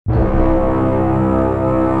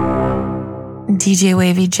DJ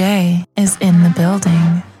Wavy J is in the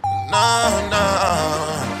building.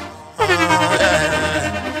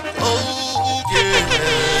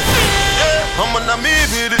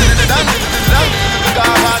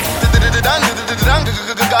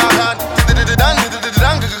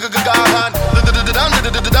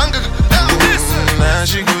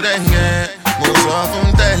 She go denge, moza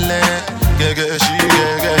funtelle, gege she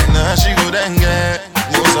gege. Na she go denge,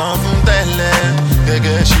 moza funtelle,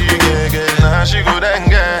 gege she gege. Na she go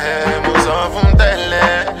denge, moza funtelle,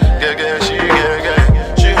 gege she gege.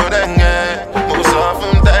 She go denge, moza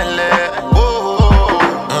funtelle.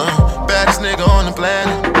 Whoa, baddest nigga on the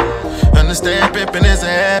planet. Understand pimpin' is a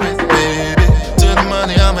habit, baby. To the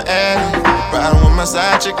money I'm an addict. Riding with my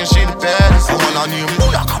side chick and she the baddest. I wanna name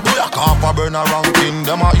booyaka, booyaka. Up a burn around king.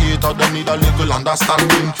 Them a eat out, them need a little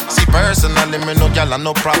understanding. See personally, me no gal and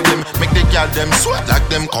no problem. Make the gal them sweat like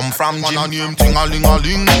them come from gym. Wanna name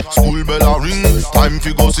ting-a-ling-a-ling. School bell a ring. Time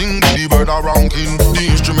fi go sing. The bird around king. The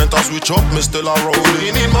instrument a switch up, me still a rolling.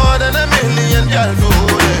 We need more than a million gal for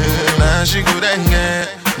holding. Now she go denge,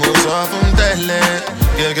 moza funtelle,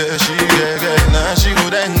 gege she gege. Now she go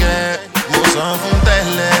denge, moza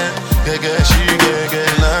funtelle, gege she gege.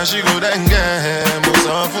 Now she go denge,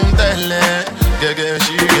 moza funtelle, gege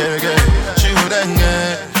she gege. She go denge,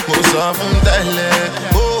 moza funtelle.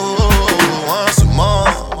 Oh, once more,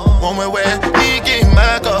 one way, he give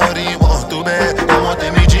my body want to bed. I want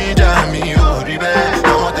them ginger me, oh the bed. I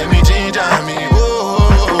want them ginger me, oh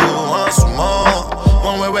once more,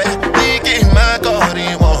 one way, he give my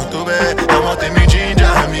body want to bed. I want them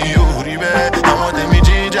ginger me, oh the bed. I want them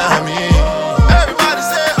ginger me. Everybody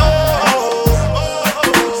say oh,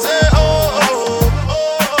 say oh,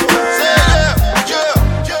 say yeah, say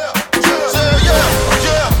yeah, say oh, say yeah,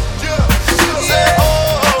 say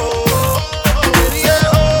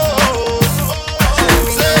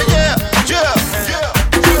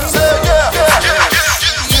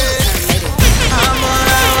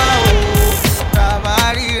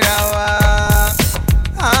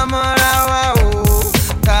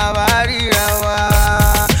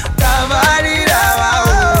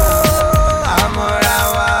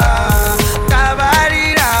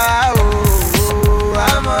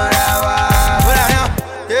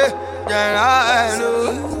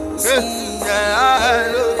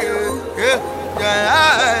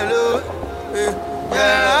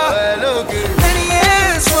Many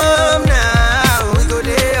years from now, we go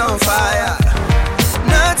day on fire.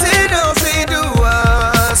 Nothing don't fit do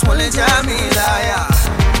us, only tell me liar.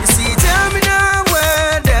 You see, tell me now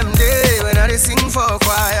where them day when I sing for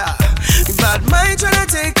choir. Bad mind tryna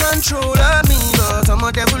take control of me, but I'm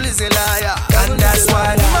a devil is a liar. And that's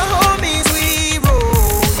why my homies we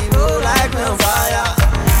roll like no fire.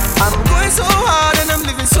 I'm going so hard and I'm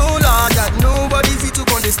living so large that nobody fit to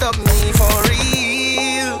come to stop me for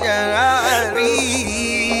real. Yeah,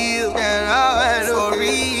 real. Yeah, for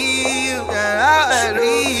real. Yeah,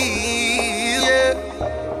 real. Yeah.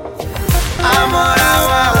 I'm on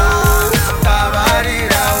our tabari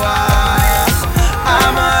rawa.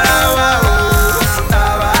 I'm on our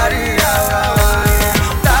tabari rawa.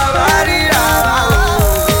 Tabari rawa.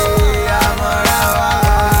 I'm on our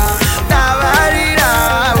tabari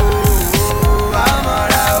rawa. I'm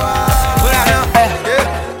on our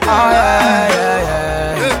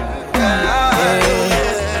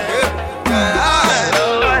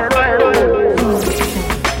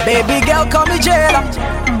Baby girl, call me jailer,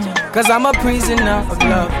 cause I'm a prisoner of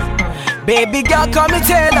love. Baby girl, call me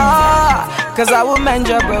Taylor, cause I will mend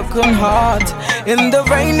your broken heart. In the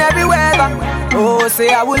rain, every weather. Oh, say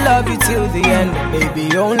I will love you till the end.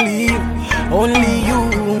 Baby, only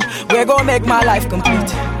you. We're gonna make my life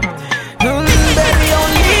complete. Baby,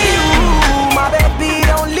 only you. My baby,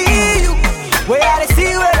 only you. Where I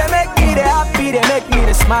see where they make me they happy, they make me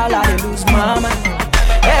they smile, I they lose my mind.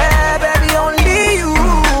 Yeah, baby, only you.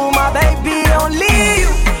 My baby, only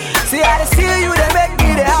you. See how they see you, they make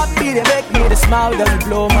me they happy, they make me they smile, they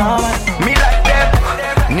blow my mind. Me like them,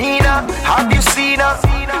 Nina, have you seen her?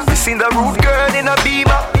 You seen the rude girl in a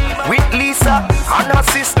beamer with Lisa and her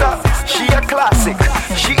sister. She a classic,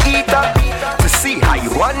 she eat her. To see how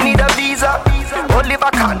you want need a visa.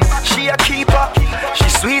 Oliver Khan, she a keeper. She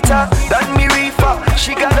sweeter than me reefer.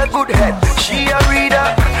 She got a good head, she a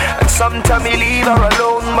reader. And sometimes me leave her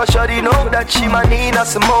alone, but shawty know that she my Nina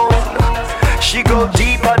Simone. She go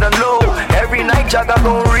deeper than low. Every night Jagga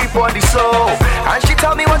gon' reap on the soul. And she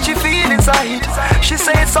tell me what she feel inside. She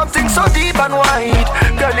say something so deep and wide.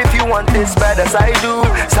 Girl, if you want this bad as I do,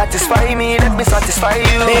 satisfy me, let me satisfy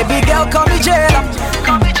you. Baby girl, call me jailer,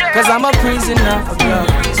 cause I'm a prisoner of love.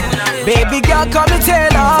 Baby girl, call me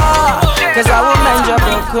Taylor, cause I will mend your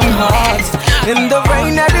broken heart. in the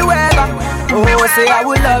rain, every weather. Oh, say I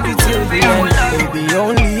will love you till the end. Baby,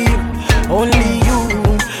 only you.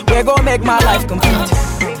 We're gonna make my life complete.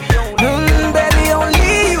 Baby,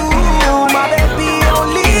 only you. My baby,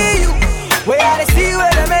 only you. Where I see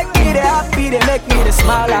where they make me the happy, they make me the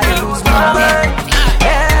smile, I lose my mind.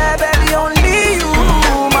 Yeah, baby, only you.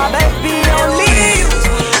 My baby, only you.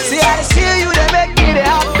 See how they see you, they make me the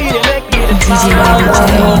happy, they make me the smile.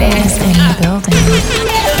 DJ is in the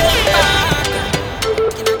building.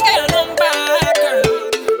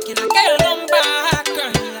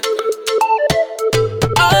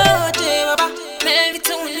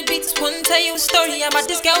 Story about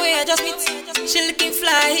this girl where I just meet. She looking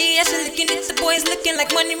fly, yeah, she looking at the boys looking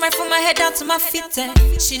like money right from my head down to my feet.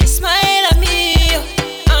 She just smile at me,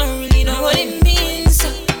 I don't really know what it means.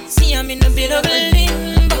 See, I'm in a bit of a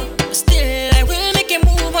limbo, but still I will make a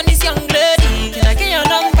move on this young lady. Can I get your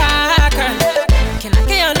number, girl? Can I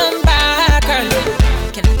get your number, girl?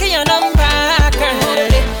 Can I get your number,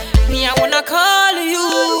 girl? Me, I wanna call you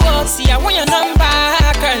up. See, I want your number,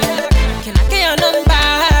 girl. Can I get your number,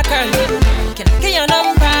 girl? Can I get your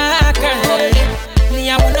number, girl?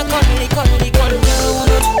 Me, I wanna call you.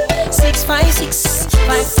 656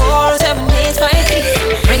 54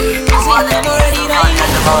 7853. Rings in, I'm already dying.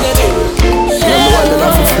 Number one,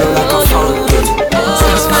 love to flow like a fountain.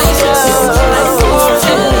 656 54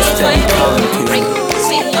 7853. Rings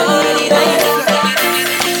in, I'm already dying.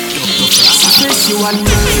 She says she want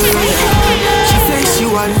murder. She says she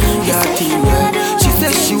want do that thing. She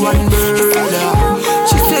says she want murder.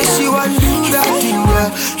 She says she want do that thing.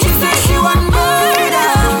 She says she want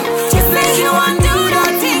murder. She says she want do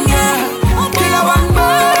that thing. Kill her one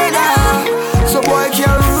murder. So boy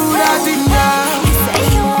can't rule that thing.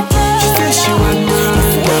 She says she want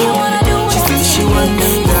murder. She says she want do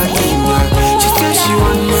that thing. She says she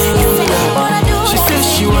want murder. She says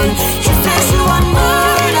she want. She says she want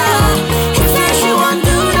murder. She says she want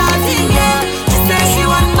do that thing. She says she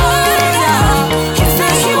want murder. She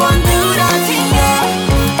says she want do that thing.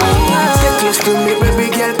 Get close to me, baby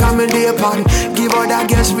girl, come in the pan. Give all that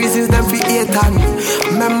girls reasons them fi hate on.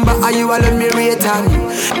 Remember how you all let me rate on.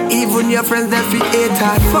 Even your friends them fi hate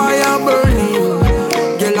on. Fire burning,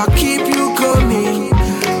 girl I keep you coming.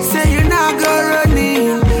 Say you're not gonna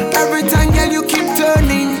running. Every time girl you keep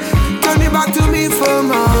turning. Turn it back to me for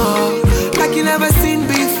more, like you never seen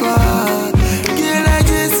before. Girl I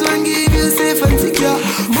just want give you safe and secure.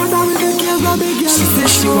 Mother with the girl baby girl. She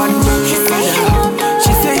says she want murder.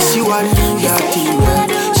 She says she want do that thing.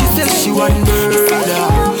 She says she want murder.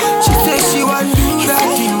 She says she want do that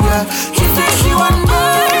thing. She says she want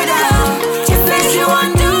murder. She says she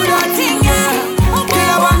want do that thing. Kill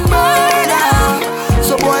her one murder.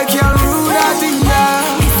 So boy can't rule that thing.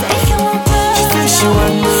 She says she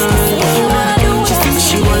want murder. She says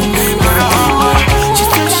she want murder. She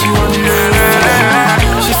says she want murder.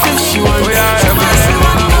 She says she want murder.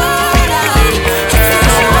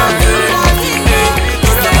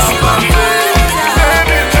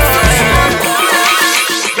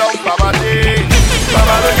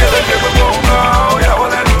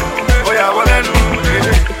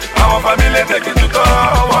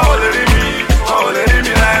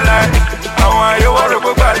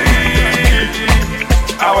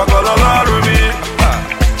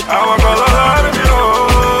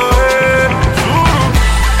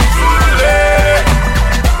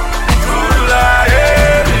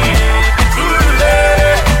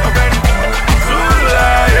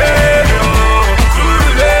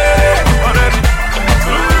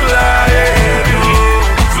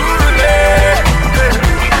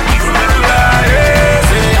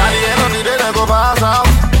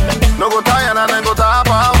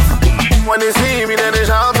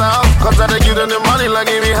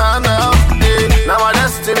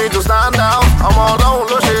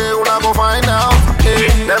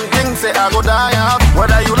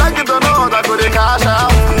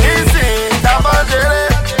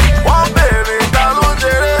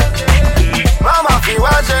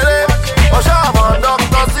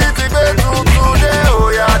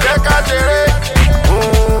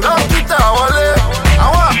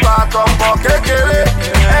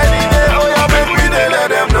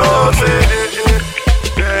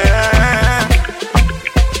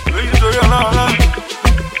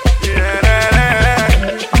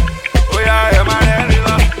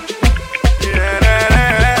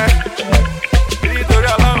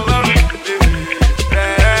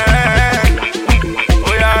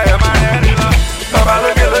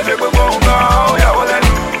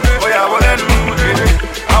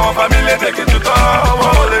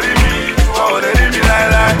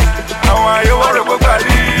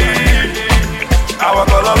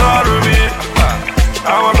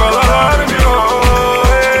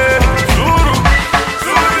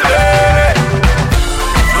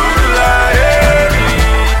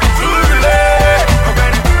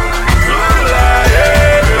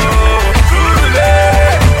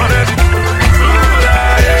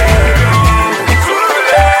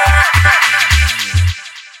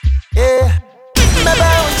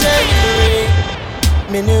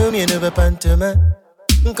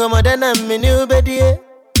 Come on, then I'm a new baby.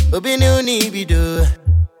 Obi new need be do.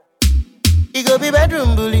 He go be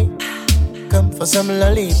bedroom bully. Come for some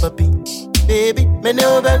lollipoppy. Baby, me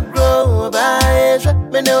no back grow.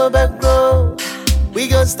 Me no back grow. We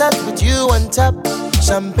gon' start with you on top.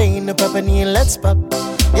 Champagne, no pop and let's pop.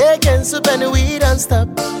 Yeah, can soup and we don't stop.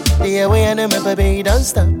 The way I know my baby don't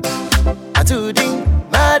stop. I do ding,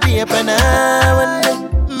 my dear pana.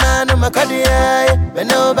 Man, I'm a cardiac. Me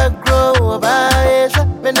no back grow.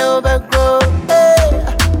 Me no back grow. Hey,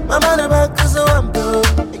 my man back is a wampo.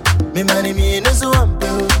 Me money me in is a wampo.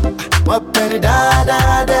 What penny da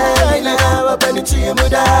da da. Ina what penny chimu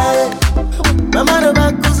da. My man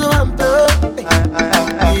back is a wampo.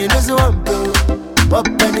 Me in is a wampo. What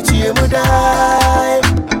penny chimu da.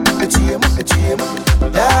 Chimu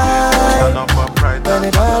da. Penny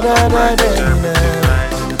da da da da.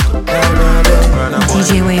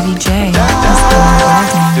 DJ Wavy J.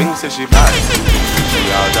 Things say she bad. She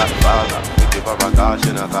all that ball back. We give her a call,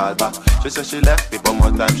 she no call back. She say she left me, but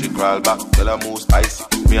more time she crawl back. Girl I move spicy,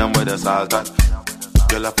 me and with the salt that.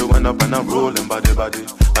 Girl I feel went up and I'm rolling body.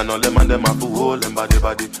 And all them and them have to hold them body.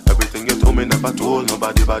 Everything you told me never told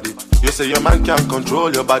nobody body. You say your man can't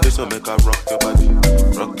control your body, so make her rock your body.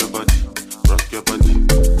 Rock your body, rock your body,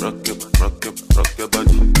 rock your body, rock your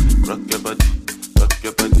body, rock your body, rock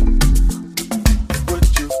your body. Would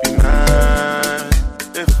you be mine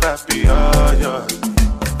if I be all yours?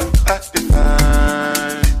 At the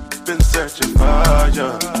time, been searching for you.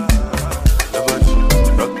 Your body,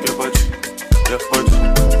 rock your body, your body,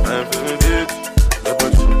 I'm feeling it. Your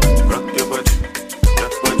body, rock your body,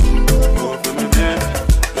 move for me, dear.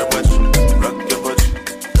 Your body, rock your body,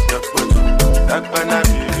 that banana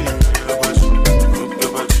baby. Your body, move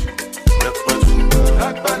your body,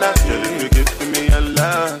 that banana. Girl, if you give me your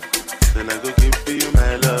love, then I go give you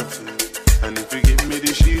my love too. And if you give me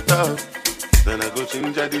the sheet up, then I go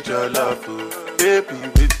change the your love too. Baby,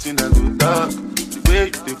 waiting I go talk. The way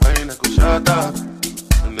you define I go shut up.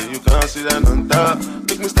 And then you can't sit down on top.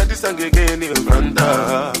 Make me start this song again in front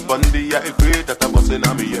up. One day I agree that I'm busting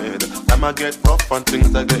on me head. Time I get rough and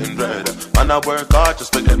things are getting dread. And I work hard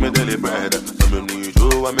just to get me daily bread. So me need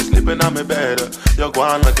you when me sleeping on me bed. You're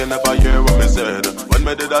gone like you never hear what me said. When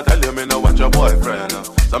me did I tell you me know what your boyfriend.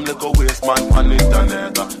 Some little waste man on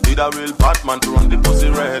internet. Need a real Batman to run the pussy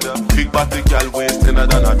red. Big body girl waist thinner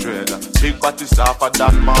than a trader. Big body softer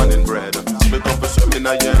than morning bread. Me come for swimming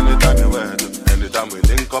a year anytime you wed. Anytime we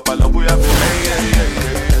link up, I love we have to hey.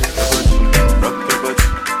 Rock your body,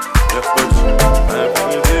 your body, I'm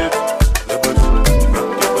feeling it. Your body,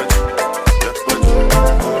 rock your body, your body,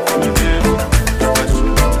 I'm feeling it. Your body,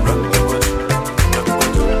 rock your body, your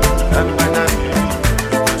body, that banana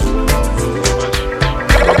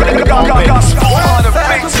baby.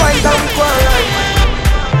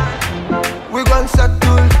 We gon'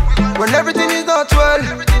 settle when everything is not well.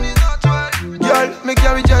 Girl, me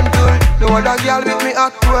carry gentle. No other girl with me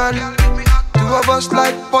at well. Two of us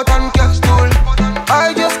like pot and kettle stool.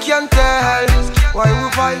 I just can't tell why we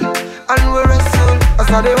fight and we wrestle. I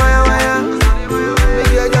saw the wire. Me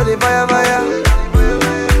get the fire.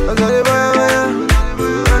 I saw the wire.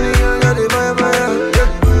 And you get the fire.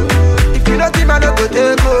 If you not him, I not go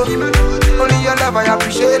take go. Only your love I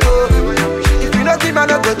appreciate go. If you not him, I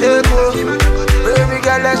not go take go. Baby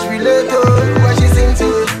girl, let's relate to what she sing to.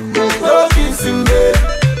 No kissing, babe.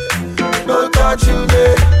 No touching,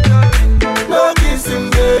 babe. No kissing,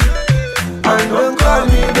 babe. And don't call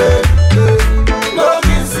me, babe. No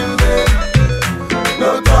kissing, babe.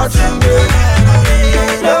 No touching, babe.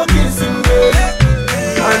 No kissing, babe.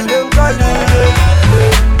 And don't call me, babe.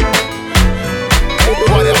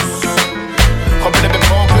 What else? Come a little bit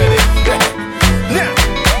more credit. Now, yeah.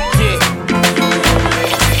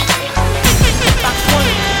 Back one,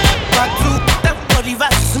 back two, that body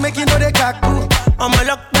vibes make you know they kaku. I'm a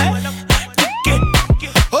lock back.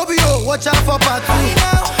 Obio, watch out for part two.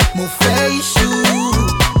 Mo face you,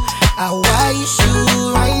 I wish you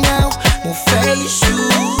right now. Mo face you,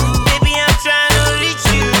 baby I'm trying to reach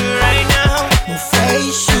you right now. Mo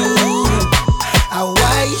face you, I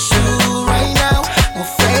wish you right now. Mo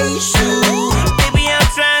face you, baby I'm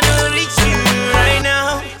trying to reach you right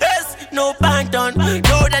now. Yes, no pardon.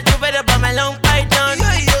 Know that you better buy my long python.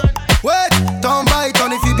 Wait, don't bite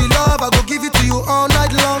on. If you be love, I go give it to you all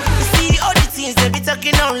night long. You see all the things they be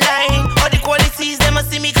talking online. All the qualities they must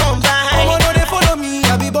see me combine. Oh, no, they follow me.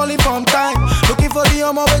 I be balling from time. Looking for the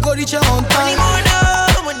homo we go reach your on time.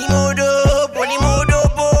 Money modo,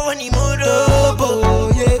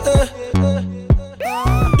 yeah.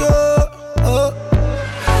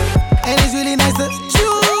 And it's really nice to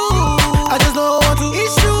chew. I just don't want to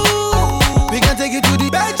issue. We can take it to the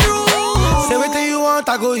bedroom. Say what you want. want,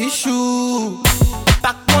 I go issue.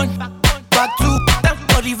 Back one, back two,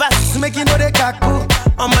 for the verse. Make you know they kaku.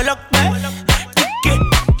 I'm a lock man.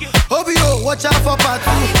 Obio, watch out for part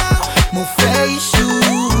two. Mo fẹ́ issue.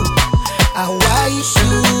 Àwa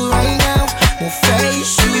issue right now. Mo fẹ́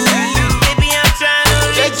issue. Baby, I'm trying to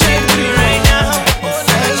reach you right now. Mo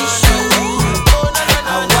fẹ́ issue.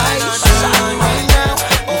 Àwa issue right now.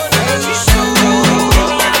 Mo fẹ́ issue.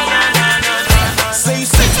 Say you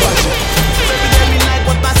six budget. Baby, let me like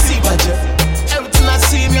what I see budget. Everything I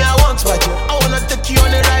see me, I want budget. I wanna take you on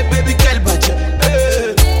the ride, baby, girl budget.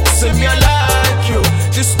 Hey, say me I like you.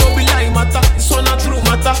 This no be lie matter. This one not true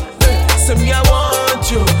matter. Hey, say me I want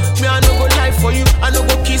you. Me I no go lie for you. I no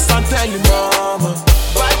go kiss and tell you, mama.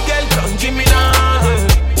 Bad girl, come give me now. Hey.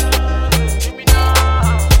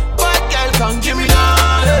 Bad girl, come give me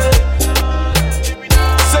now. Hey.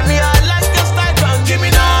 Say me I like your style, come give me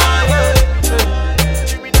now. Hey.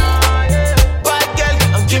 Bad girl,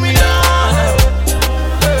 come give me now. Hey.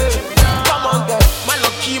 Come on, girl, my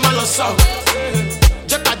lucky, my loss out.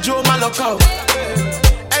 Jacka Joe, my lock out.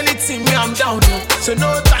 Anything me, I'm down. So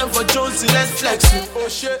no time for Jonesy, let's flex it. Oh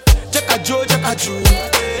shit, Jacka Joe, Jacka Joe.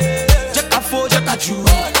 Jacka Fo, Jacka Joe.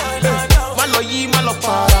 My loyi, my lock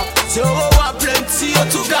para. Say oh, I plenty, you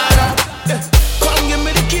together. Come give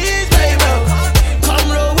me the keys, baby. Come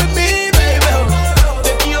roll with me, baby.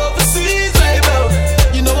 Take you overseas, baby.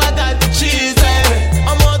 You know I got the cheese, baby.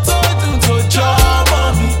 I'm on to job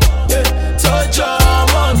on me. To job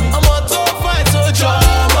on me. I'm on to fight to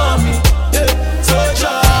job on me. To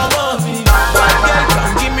job on me. Bad girl,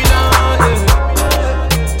 come give me now.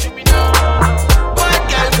 Bad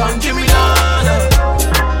girl, come give me now.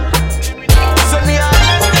 Send me all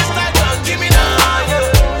like this, like come give me now.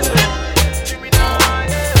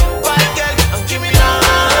 Bad girl, come give me now.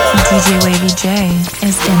 DJ Wavy J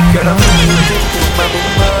is in the building.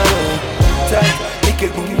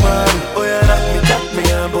 Oh yeah, knock me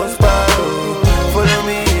and boss bottle. Follow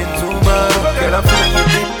me into tomorrow. Girl, I'm feeling you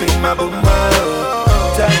deep in my bum.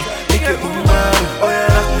 Tight, make it boom. Oh yeah,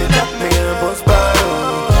 knock me and boss bottle.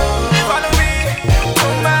 Follow me,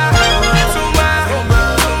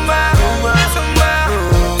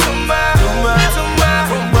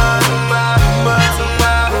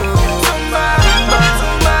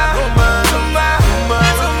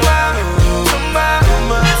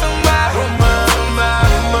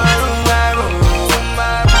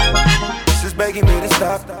 she's begging me to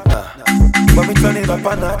stop, but me turn it up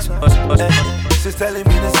a notch. She's telling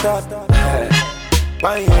me to stop.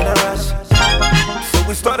 Why you in a rush? So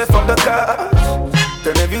we started from the couch,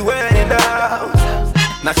 then everywhere in the house.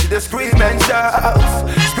 Now she just scream and shout,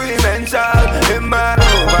 in my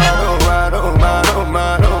room, my room, my room, my room,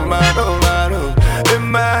 my room, my room, my room, in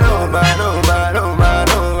my room, my room, my room, my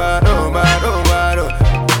room, my room, my room, my room.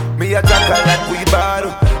 Me a jackal like we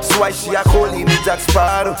battle, so why she a calling me Jack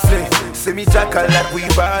Sparrow? Say me jackal like we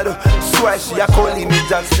battle, so why she a calling me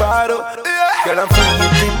Jack Sparrow? Girl, I'm feeling you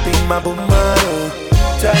deep in my bum.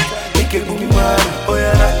 Tight, make it boom. Oh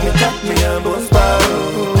yeah, knock me and boss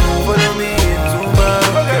bottle. Follow me into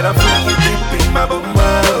tomorrow. Girl, I'm feeling you deep in my bum.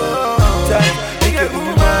 Tight, make it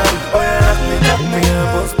boom. Oh yeah, knock me and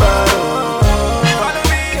boss bottle. Follow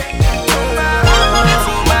me,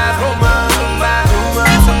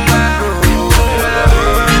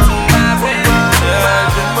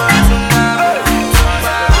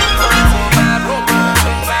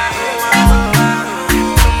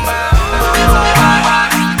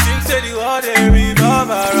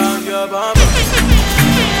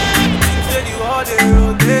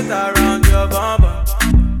 around your bumper.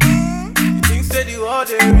 You think said you all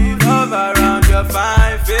they revolve around your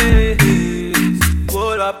fine face.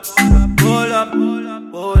 Hold up, hold up,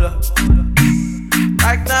 hold up.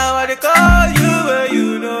 Right now I they call you where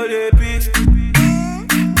you know they be.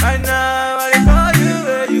 Right now I they call you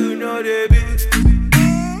where you know they be.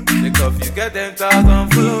 Because you get 10,000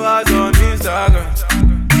 followers on Instagram.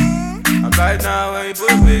 And right now when you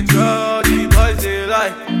put picture, all the boys they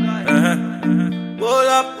like. Hold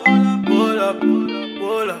up, hold up,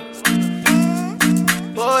 hold up.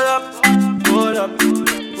 Hold up, hold up,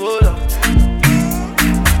 hold up.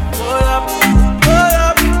 Hold up, hold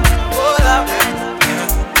up, hold up.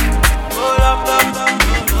 Hold up,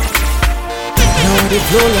 Now they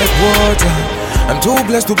flow like water. I'm too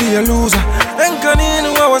blessed to be a loser. And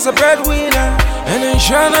Kaninu, I was a breadwinner. And then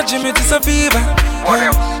Shana Jimmy is a fever.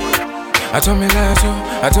 I told me lies,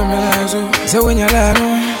 so when you lie,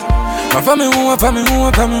 my family who,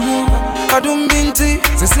 I don't mean to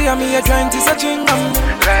say I'm here trying to search him.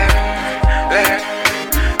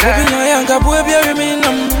 Open your young up, where you mean?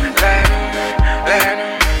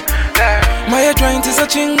 My trying to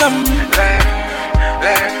search him.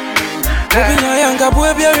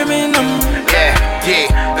 boy be remain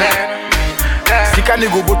Sika ni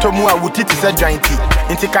go bottom a wutiti se jointy.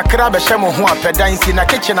 Inti kakra be shemo ho apedansi na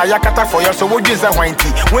kitchen ayakata for you so wodwe ze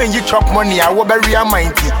hwanti. When you chop money a wo be ria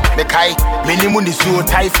minty. Me kai menimu ni suo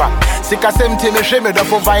taifa. Sika semti me hwe me do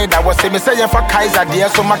for vida wo se me say fa Kaiser de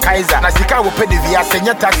so ma Kaiser. Na sika wo pedi via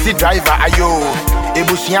senya taxi driver ayo.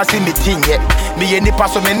 Ebusua si metinye. Me ye nipa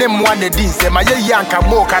so me ne mo na din se ma ye yanka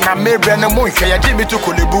mo kana mebre na mo hwe ya gimi to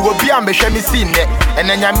kolebu obi a me hwe me sinne.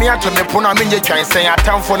 Enanya me ato me pona me nye twan sen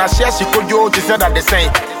atamfo na hye sikojo ti said that the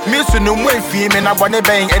same. Me so no way fi me na bone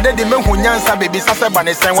ben and then the me hu nyansa baby sase ba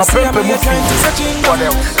ne sen wa pepe mu fi. What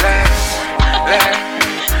else?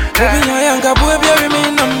 Baby yanga boy be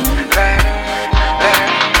remain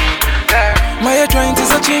my trying to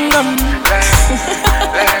search him.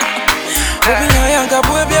 Baby yanga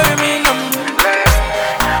boy be remain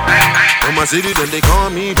in my city, then they call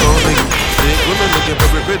me Bobby. Big women looking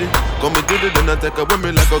very pretty. Come and get it, then I take a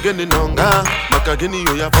woman like a guinea nonga. Makagini,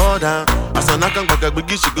 you ya border. As a nakang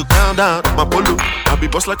bagabigi, she go calm down. My polo, I be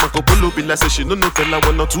boss like Marco Polo. Be like, say she no tell her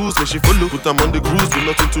one or two, say she follow. Put them on the cruise, with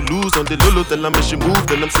nothing to lose. On the lolo, tell her me she move,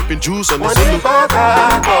 then I'm sipping juice on the solo.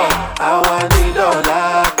 I need all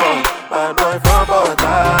that. My boy from Port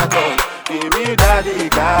Harcourt. Give me daddy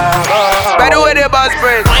car. By the way, the boss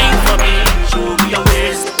break. Wine for me, show me your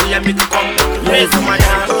waist. We are make you come, raise my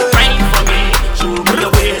hand. Wine for me, show me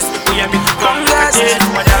your waist. We are make you come, raise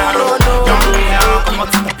my hand. Come here, come on.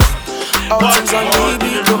 All things on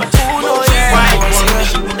TV, go. Wine for me,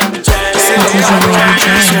 show me that chest.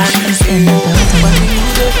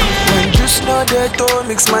 When just know they to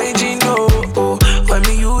mix my gino. When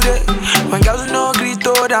me you there, when girls no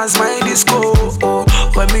grito dance my disco.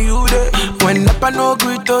 When me you there, when never no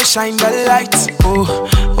grito shine the lights.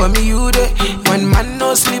 When me you there, when man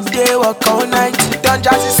no sleep they walk all night. Don't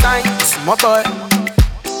just sign, small boy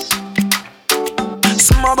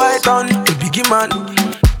done a biggie man.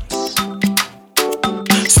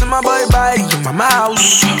 Small boy buy you mama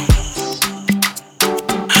house.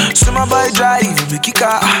 Small boy drive a biggie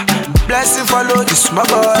car. Blessing follow this small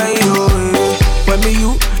boy. When me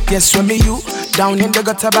you, yes when me you. Down in the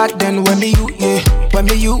gutter back then when me you, yeah. When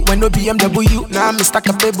me you, when no BMW. Now me stack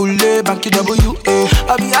up a bullet, bank you W, yeah.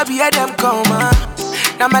 I be them come,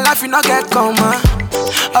 now my life you not get come,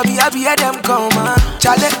 I be them come,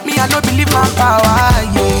 Charlie, me I no believe my power,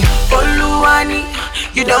 yeah. Oluwani,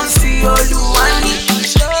 you don't see Oluwani.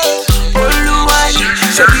 Oluwani,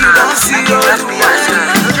 shebi you don't see Oluwani.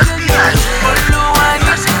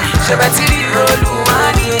 Oluwani, shebi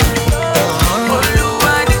Oluwani.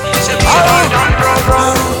 Oluwani, shebi you don't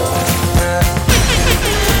know.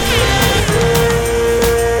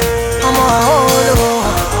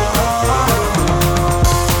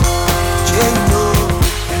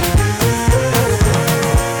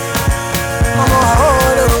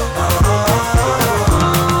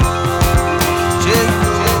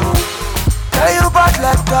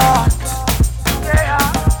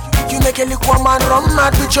 You make a little man run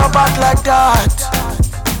mad with your back like that.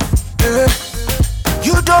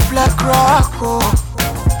 You dope like crack,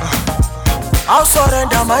 I'll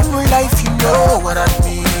surrender my new life, you know what I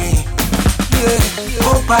mean. Yeah,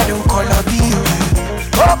 hope I don't call a bill.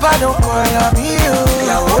 Hope I don't call a bill.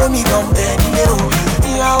 Ya owe me don't bend you.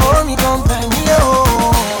 Ya owe me don't bend you.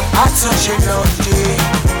 At such a long day.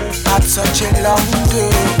 At such a long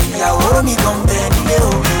day. Ya owe me don't bend you.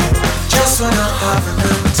 Just wanna have a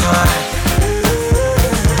good time.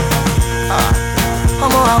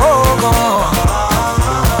 I'm a hogo.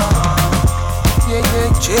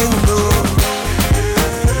 Yeah, change.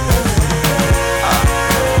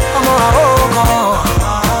 I'm a hogo.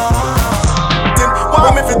 Then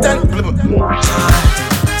what me for 10?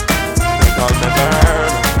 Because me burn.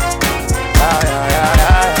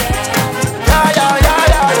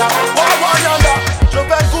 Je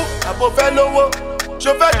fais coup, à beau faire l'eau. Je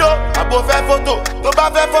fais dos, à beau faire photo. To bá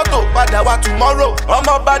fẹ́ photo, padà wá tomorrow.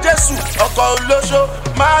 Ọmọ bá Jésù, ọkọ̀ olóṣó.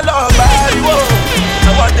 Má lọ bá ariwo.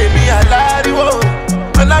 Àwọn tèmi aláriwo.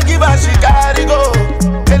 When I give her, she carry go.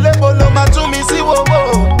 Elébo ló máa tún mi sí wòwò.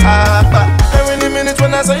 Àgbà. Every minute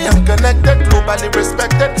when I say I'm connected, globally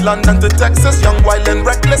respected. London to Texas, young, wild and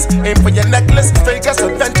reckless. Aim for your necklace. Vegas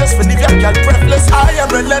adventures, for leave your girl breathless. I am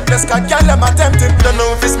relentless, cause girl I'm attempting. Don't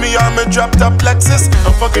know if it's me or me dropped up Lexus.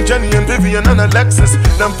 I'm fucking Jenny and Vivian and Alexis.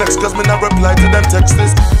 Them vex cause me not reply to them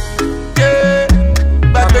texts. Yeah,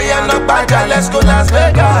 but we are not bad, let's go Las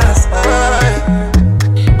Vegas.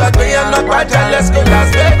 But we are not bad, let's go Las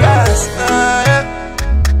Vegas.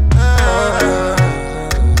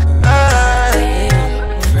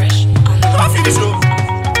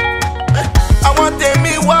 I want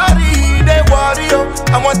me worry, they worry.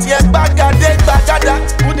 I want to get back, they back,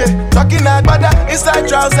 inside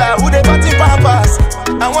trouser, who they party pampers.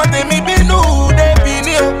 I want them me be new, they be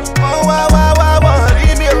new. Oh, wow, wow, wow, wow,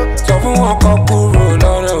 leave me up. So fún wọn kan kúrò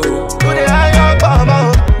lọ́rọ̀ o. Who they hang your bum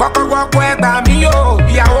out? Gbọ́kọ́gbọ́kọ́ ẹgbà mi o.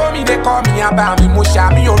 Ìyàwó mi dey call me àbá mi, mo ṣà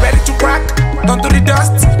mi o. Ready to crack, turn to the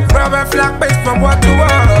dust. Rubber flag paste from what to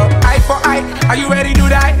what. Eye for eye, are you ready to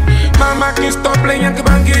die? Mama can't stop playing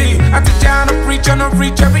Bangi. I teach you how to preach, I don't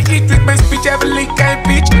preach. Every eat with my speech, every leak can't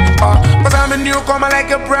pitch. Cause I'm a newcomer like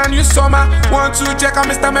a brand new summer. 1, 2, check on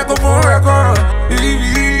Mr. Microphone record.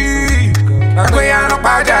 Bagbeyano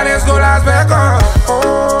Paja, let's go Las Vegas.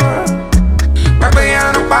 Oh,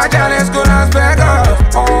 Bagbeyano Paja, let's go Las Vegas.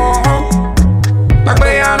 Oh,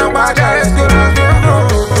 Bagbeyano Paja, let's go Las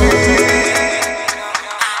Vegas.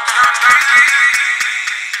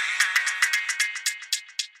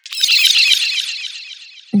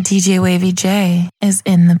 DJ Wavy J is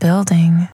in the building.